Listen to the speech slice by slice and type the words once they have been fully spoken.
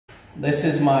This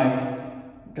is my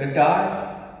good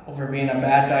guy over being a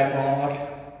bad guy vlog.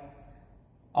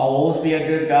 I'll always be a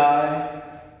good guy.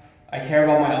 I care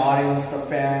about my audience, the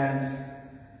fans.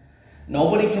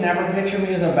 Nobody can ever picture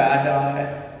me as a bad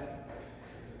guy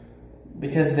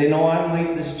because they know I'm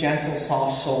like this gentle,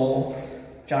 soft soul,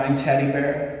 giant teddy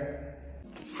bear.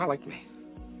 I like me.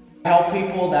 I help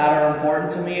people that are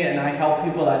important to me and I help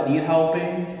people that need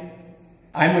helping.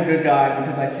 I'm a good guy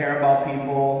because I care about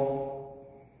people.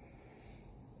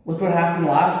 Look what happened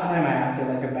last time I acted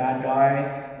like a bad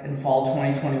guy in fall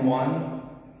 2021.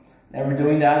 Never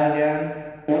doing that again.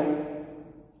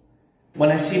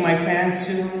 When I see my fans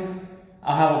soon,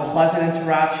 I'll have a pleasant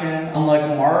interaction.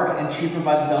 Unlike Mark and Cheaper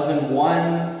by the Dozen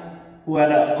 1, who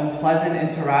had an unpleasant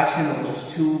interaction with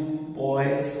those two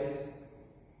boys.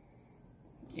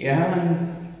 Yeah,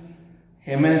 and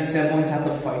him and his siblings had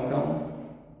to fight them.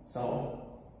 So,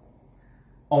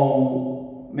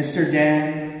 oh, Mr.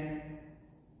 Dan,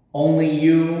 only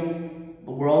you,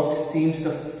 the world seems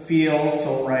to feel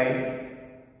so right.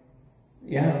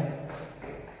 Yeah,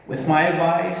 with my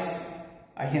advice,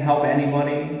 I can help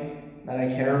anybody that I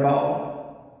care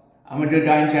about. I'm a good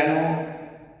guy in general,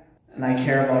 and I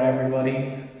care about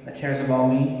everybody that cares about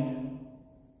me.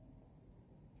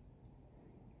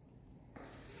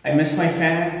 I miss my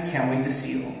fans, can't wait to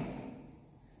see them.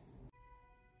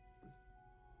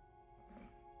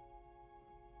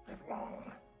 Live long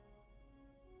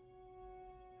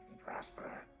and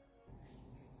prosper.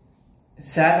 It's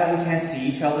sad that we can't see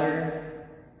each other.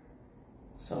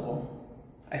 So,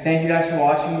 I thank you guys for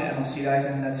watching, and I'll see you guys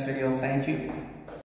in the next video. Thank you.